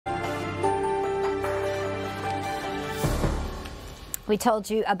We told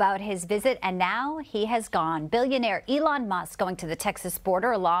you about his visit, and now he has gone. Billionaire Elon Musk going to the Texas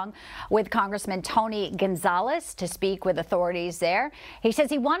border along with Congressman Tony Gonzalez to speak with authorities there. He says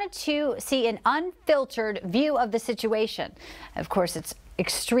he wanted to see an unfiltered view of the situation. Of course, it's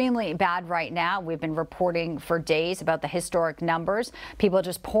extremely bad right now. We've been reporting for days about the historic numbers. People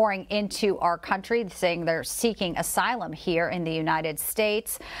just pouring into our country, saying they're seeking asylum here in the United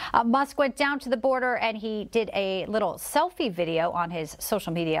States. Musk went down to the border and he did a little selfie video on his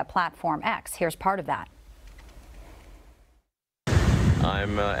social media platform X. Here's part of that.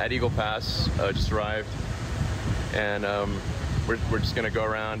 I'm at Eagle Pass, just arrived, and we're just going to go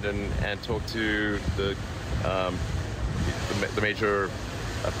around and talk to the major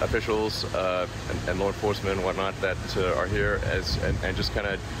officials and law enforcement and whatnot that are here and just kind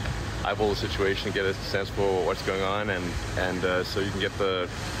of eyeball the situation, get a sense for what's going on, and so you can get the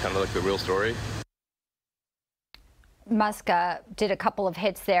kind of like the real story. Musk did a couple of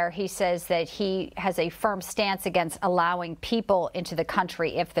hits there. He says that he has a firm stance against allowing people into the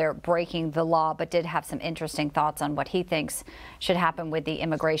country if they're breaking the law, but did have some interesting thoughts on what he thinks should happen with the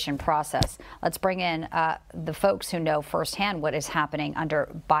immigration process. Let's bring in the folks who know firsthand what is happening under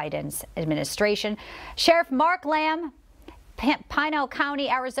Biden's administration. Sheriff Mark Lamb, Pinal County,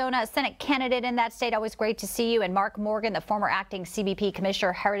 Arizona, Senate candidate in that state. Always great to see you. And Mark Morgan, the former acting CBP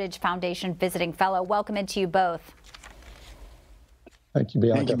Commissioner, Heritage Foundation visiting fellow. Welcome into you both. Thank you,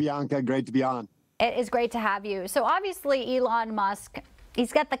 Bianca. Thank you, Bianca. Great to be on. It is great to have you. So obviously, Elon Musk,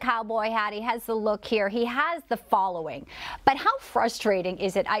 he's got the cowboy hat. He has the look here. He has the following. But how frustrating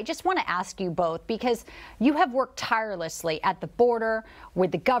is it? I just want to ask you both, because you have worked tirelessly at the border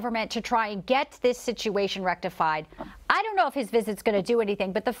with the government to try and get this situation rectified. I don't know if his visit's going to do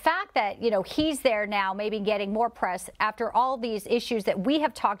anything, but the fact that, you know, he's there now, maybe getting more press after all these issues that we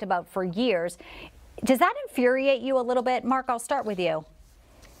have talked about for years, does that infuriate you a little bit? Mark, I'll start with you.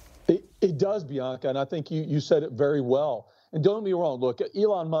 It does, Bianca, and I think you said it very well. And don't get me wrong, look,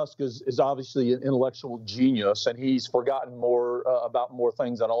 Elon Musk is obviously an intellectual genius, and he's forgotten more about more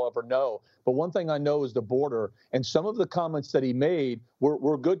things than I'll ever know. But one thing I know is the border, and some of the comments that he made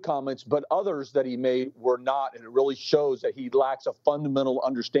were good comments, but others that he made were not. And it really shows that he lacks a fundamental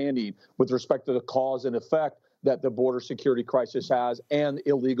understanding with respect to the cause and effect that the border security crisis has and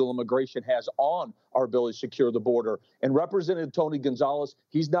illegal immigration has on our ability to secure the border. And Representative Tony Gonzalez,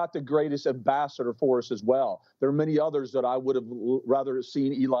 he's not the greatest ambassador for us as well. There are many others that I would have rather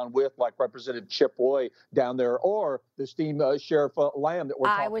seen Elon with, like Representative Chip Roy down there, or the esteemed Sheriff Lamb that we're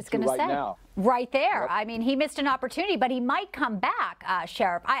talking to right now. Right there. Yep. I mean, he missed an opportunity, but he might come back,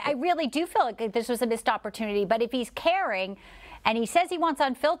 Sheriff. I really do feel like this was a missed opportunity, but if he's caring and he says he wants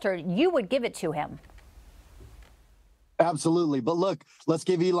unfiltered, you would give it to him. Absolutely. But look, let's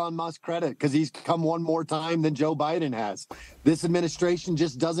give Elon Musk credit, because he's come one more time than Joe Biden has. This administration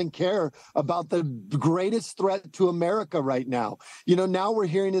just doesn't care about the greatest threat to America right now. You know, now we're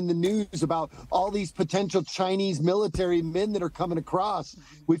hearing in the news about all these potential Chinese military men that are coming across.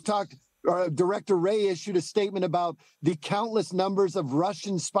 We've talked. Director Wray issued a statement about the countless numbers of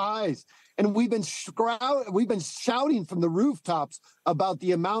Russian spies. And we've been shouting from the rooftops about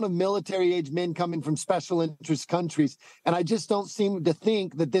the amount of military-age men coming from special interest countries. And I just don't seem to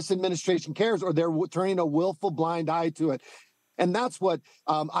think that this administration cares, or they're turning a willful blind eye to it. And that's what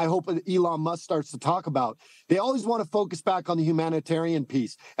I hope Elon Musk starts to talk about. They always want to focus back on the humanitarian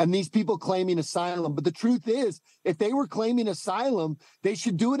piece and these people claiming asylum. But the truth is, if they were claiming asylum, they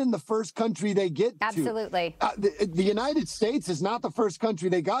should do it in the first country they get to. Absolutely. The United States is not the first country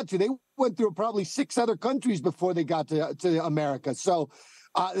they got to. They went through probably 6 other countries before they got to America. So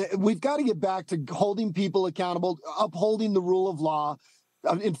we've got to get back to holding people accountable, upholding the rule of law,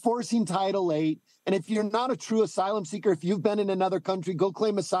 enforcing Title VIII. And if you're not a true asylum seeker, if you've been in another country, go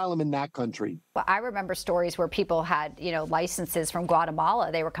claim asylum in that country. Well, I remember stories where people had, you know, licenses from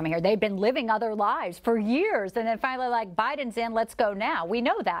Guatemala. They were coming here. They'd been living other lives for years. And then finally, like, Biden's in, let's go now. We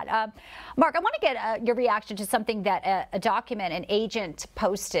know that. Mark, I want to get your reaction to something that a document an agent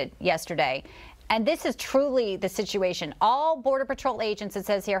posted yesterday. And this is truly the situation. All Border Patrol agents, it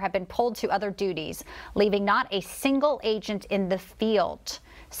says here, have been pulled to other duties, leaving not a single agent in the field.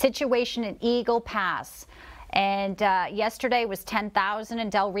 Situation in Eagle Pass. And yesterday was 10,000 in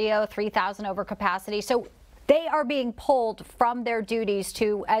Del Rio, 3,000 over capacity. So they are being pulled from their duties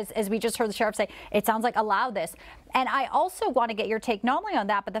to, as we just heard the sheriff say, it sounds like allow this. And I also want to get your take not only on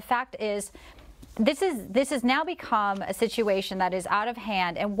that, but the fact is, this has now become a situation that is out of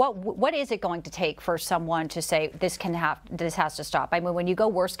hand. And what is it going to take for someone to say this has to stop? I mean, when you go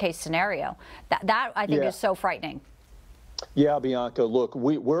worst case scenario, that I think is so frightening. Yeah, Bianca, look,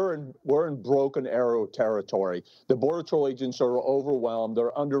 we're in broken arrow territory. The Border Patrol agents are overwhelmed,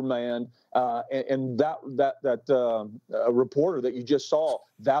 they're undermanned, and that reporter that you just saw,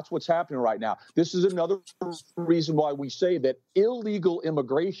 that's what's happening right now. This is another reason why we say that illegal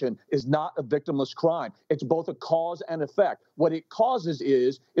immigration is not a victimless crime. It's both a cause and effect. What it causes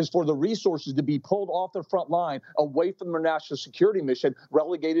is for the resources to be pulled off the front line, away from their national security mission,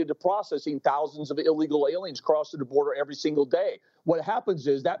 relegated to processing thousands of illegal aliens crossing the border every single day. What happens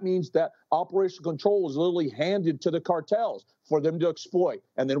is that means that operational control is literally handed to the cartels for them to exploit.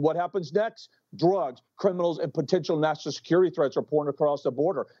 And then what happens next? Drugs, criminals, and potential national security threats are pouring across the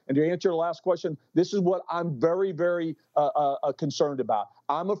border. And to answer your last question, this is what I'm very, very concerned about.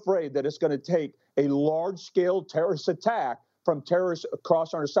 I'm afraid that it's going to take a large-scale terrorist attack from terrorists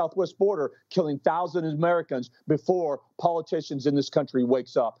across our southwest border, killing thousands of Americans before politicians in this country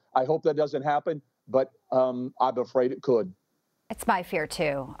wakes up. I hope that doesn't happen, but I'm afraid it could. It's my fear,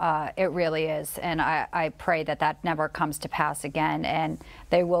 too. It really is. And I pray that that never comes to pass again. And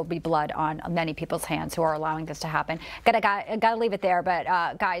there will be blood on many people's hands who are allowing this to happen. Gotta leave it there. But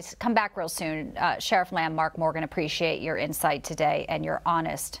guys, come back real soon. Sheriff Lamb, Mark Morgan, appreciate your insight today and your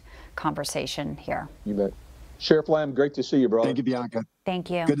honest conversation here. You bet. Sheriff Lamb, great to see you, bro. Thank you, Bianca.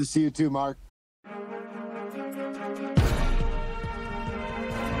 Thank you. Good to see you too, Mark.